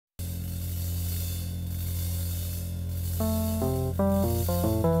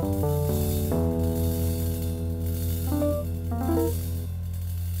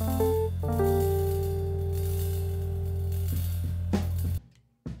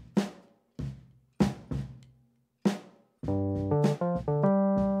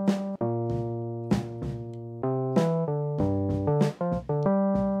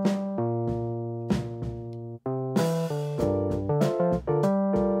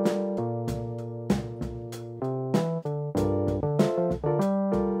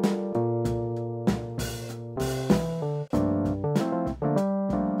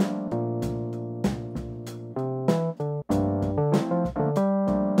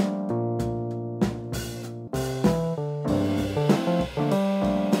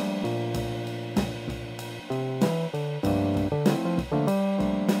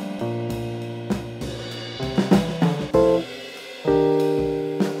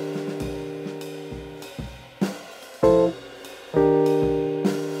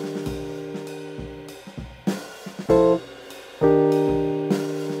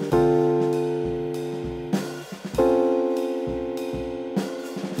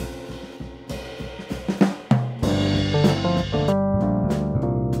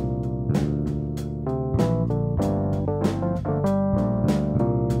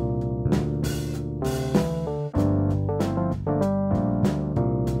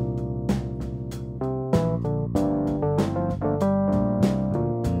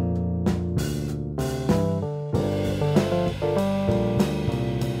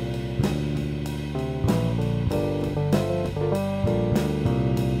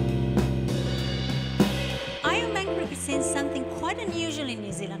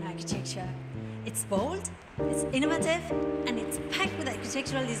It's bold, it's innovative, and it's packed with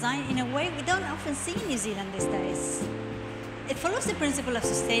architectural design in a way we don't often see in New Zealand these days. It follows the principle of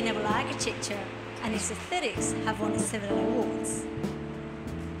sustainable architecture, and its aesthetics have won several awards.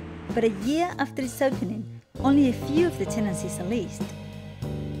 But a year after its opening, only a few of the tenancies are leased.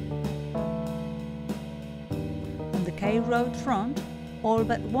 On the K Road front, all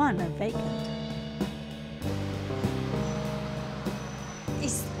but one are vacant.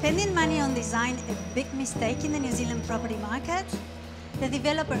 Is spending money on design a big mistake in the New Zealand property market? The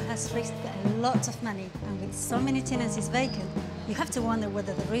developer has risked a lot of money, and with so many tenancies vacant, you have to wonder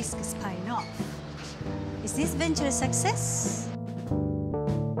whether the risk is paying off. Is this venture a success?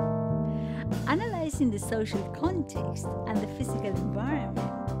 Analysing the social context and the physical environment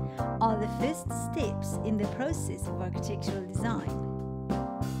are the first steps in the process of architectural design.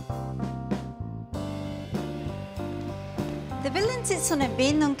 The building sits on a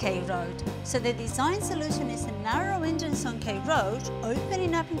bend on K Road, so the design solution is a narrow entrance on K Road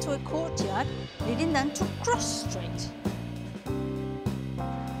opening up into a courtyard leading down to Cross Street.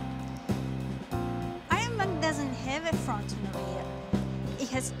 Ironbank doesn't have a front and a rear. It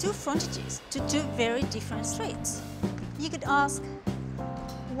has two frontages to two very different streets. You could ask,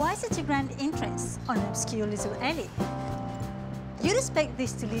 why such a grand entrance on an obscure little alley? You'd expect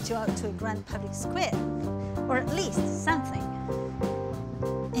this to lead you out to a grand public square, or at least something.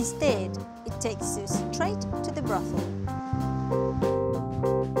 Instead, it takes you straight to the brothel.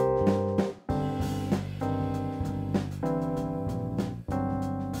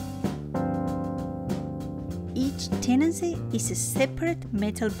 Each tenancy is a separate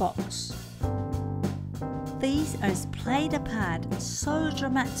metal box. These are splayed apart so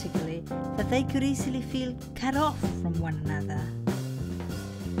dramatically that they could easily feel cut off from one another.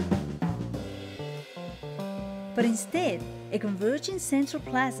 But instead, a converging central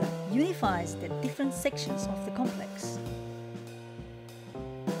plaza unifies the different sections of the complex.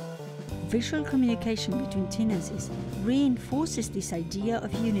 Visual communication between tenancies reinforces this idea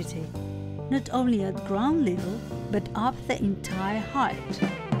of unity, not only at ground level, but up the entire height.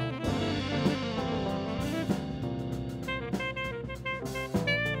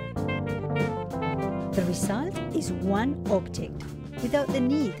 The result is one object, without the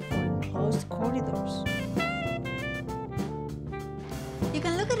need for enclosed corridors. You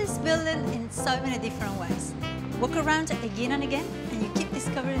can look at this building in so many different ways. Walk around it again and again, and you keep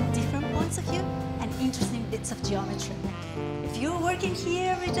discovering different points of view and interesting bits of geometry. If you're working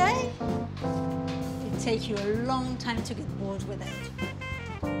here every day, it'll take you a long time to get bored with it.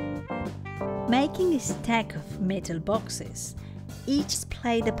 Making a stack of metal boxes, each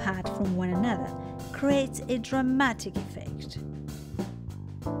splayed apart from one another, creates a dramatic effect.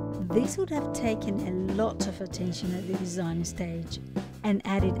 This would have taken a lot of attention at the design stage and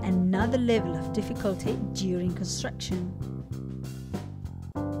added another level of difficulty during construction.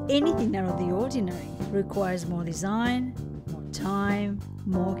 Anything out of the ordinary requires more design, more time,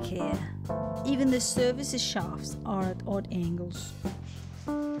 more care. Even the services shafts are at odd angles.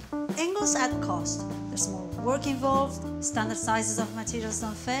 Angles add cost. There's more work involved, standard sizes of materials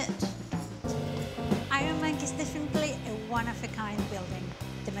don't fit. Ironbank is definitely a one-of-a-kind building.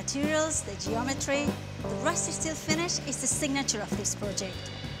 The materials, the geometry, the rusty steel finish is the signature of this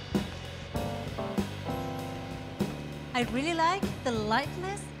project. I really like the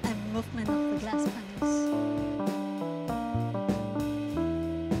lightness and movement of the glass panels.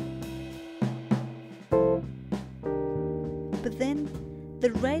 But then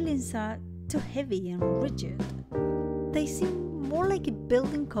the railings are too heavy and rigid. They seem more like a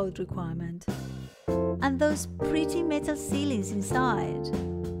building code requirement. And those pretty metal ceilings inside.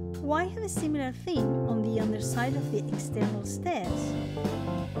 Why have a similar theme on the underside of the external stairs?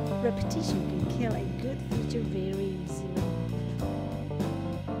 Repetition can kill a good feature very easily.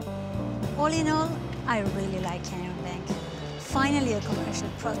 All in all, I really like Ironbank. Finally a commercial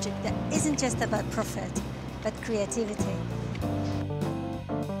project that isn't just about profit, but creativity.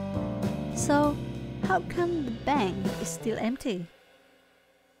 So, how come the bank is still empty?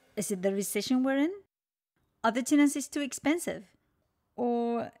 Is it the recession we're in? Are the tenancies too expensive?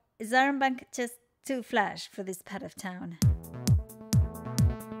 Or is Ironbank just too flash for this part of town?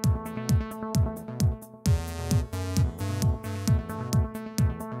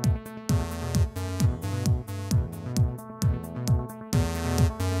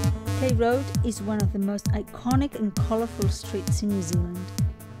 K Road is one of the most iconic and colourful streets in New Zealand.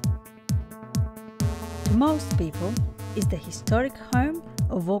 To most people, it's the historic home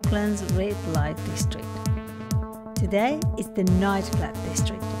of Auckland's red light district. Today, it's the nightclub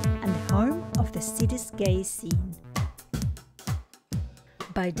district and the home of the city's gay scene.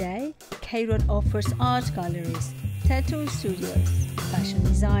 By day, K Road offers art galleries, tattoo studios, fashion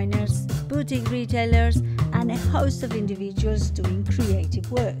designers, boutique retailers, and a host of individuals doing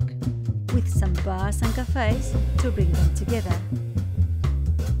creative work, with some bars and cafes to bring them together.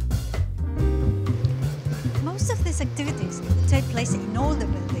 Most of these activities take place in older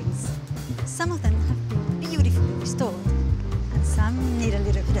buildings. Some of them have been beautifully restored, and some need a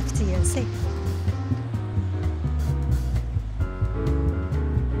little bit of TLC.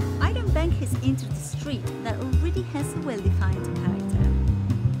 Ironbank has entered a street that already has a well-defined character.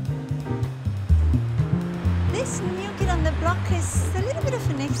 This new kid on the block is a little bit of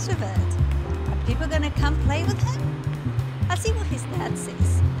an extrovert. Are people gonna come play with him? I'll see what his dad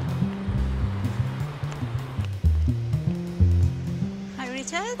says. Hi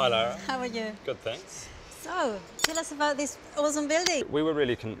Richard. Hi Lara. How are you? Good, thanks. So, tell us about this awesome building. We were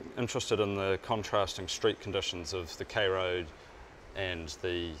really interested in the contrasting street conditions of the K Road and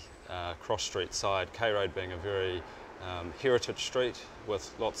the cross street side. K Road being a very heritage street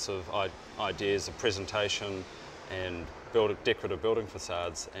with lots of ideas of presentation and decorative building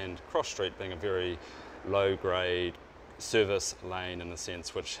facades, and cross street being a very low grade service lane in a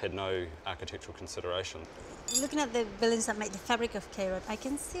sense which had no architectural consideration. Looking at the buildings that make the fabric of K Road, I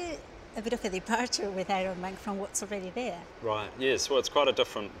can see a bit of a departure with Ironbank from what's already there. Right, yes, well it's quite a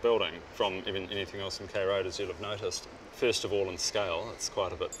different building from even anything else in K Road, as you'll have noticed. First of all in scale, it's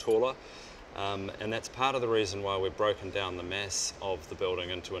quite a bit taller, and that's part of the reason why we've broken down the mass of the building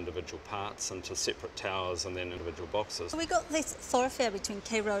into individual parts, into separate towers and then individual boxes. We got this thoroughfare between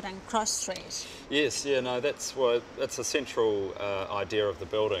K Road and Cross Street. Yes, yeah, no, that's a central idea of the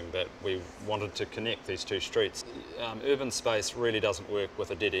building, that we wanted to connect these two streets. Urban space really doesn't work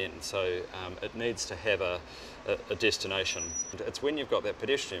with a dead end, so it needs to have a destination. It's when you've got that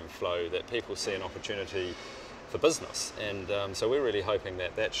pedestrian flow that people see an opportunity for business, and so we're really hoping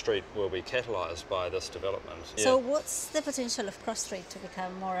that that street will be catalysed by this development. So what's the potential of Cross Street to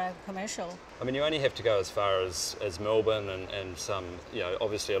become more commercial? I mean, you only have to go as far as Melbourne and some, you know,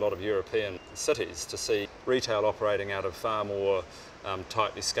 obviously a lot of European cities to see retail operating out of far more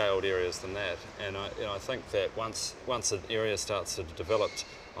tightly scaled areas than that. And I think that once an area starts to develop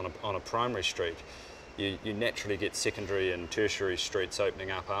on a primary street, you naturally get secondary and tertiary streets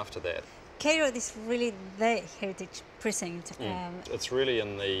opening up after that. K Road is really the heritage precinct. It's really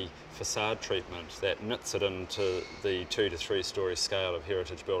in the facade treatment that knits it into the 2 to 3 storey scale of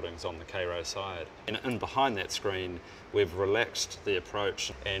heritage buildings on the K Road side. And behind that screen, we've relaxed the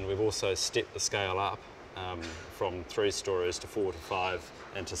approach, and we've also stepped the scale up from 3 stories to 4 to 5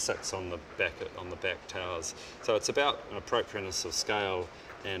 and to 6 on the back towers. So it's about an appropriateness of scale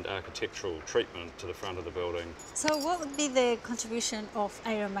and architectural treatment to the front of the building. So what would be the contribution of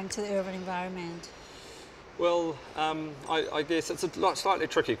Ironbank to the urban environment? Well, I guess it's a slightly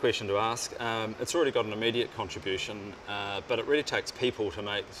tricky question to ask. It's already got an immediate contribution, but it really takes people to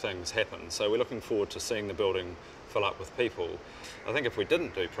make things happen. So we're looking forward to seeing the building fill up with people. I think if we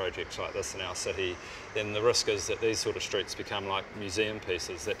didn't do projects like this in our city, then the risk is that these sort of streets become like museum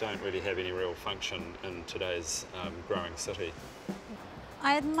pieces that don't really have any real function in today's growing city.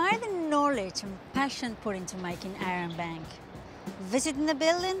 I admire the knowledge and passion put into making Ironbank. Visiting the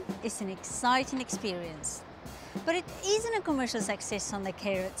building is an exciting experience, but it isn't a commercial success on the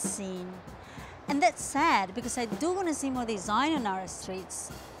K-Road scene. And that's sad, because I do want to see more design on our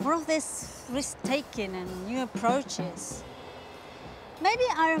streets, more of this risk-taking and new approaches. Maybe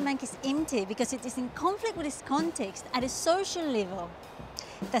Ironbank is empty because it is in conflict with its context at a social level.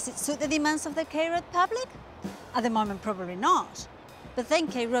 Does it suit the demands of the K-Road public? At the moment, probably not. But then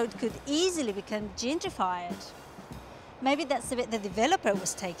K-Road could easily become gentrified. Maybe that's the bit the developer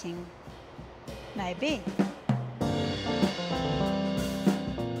was taking. Maybe.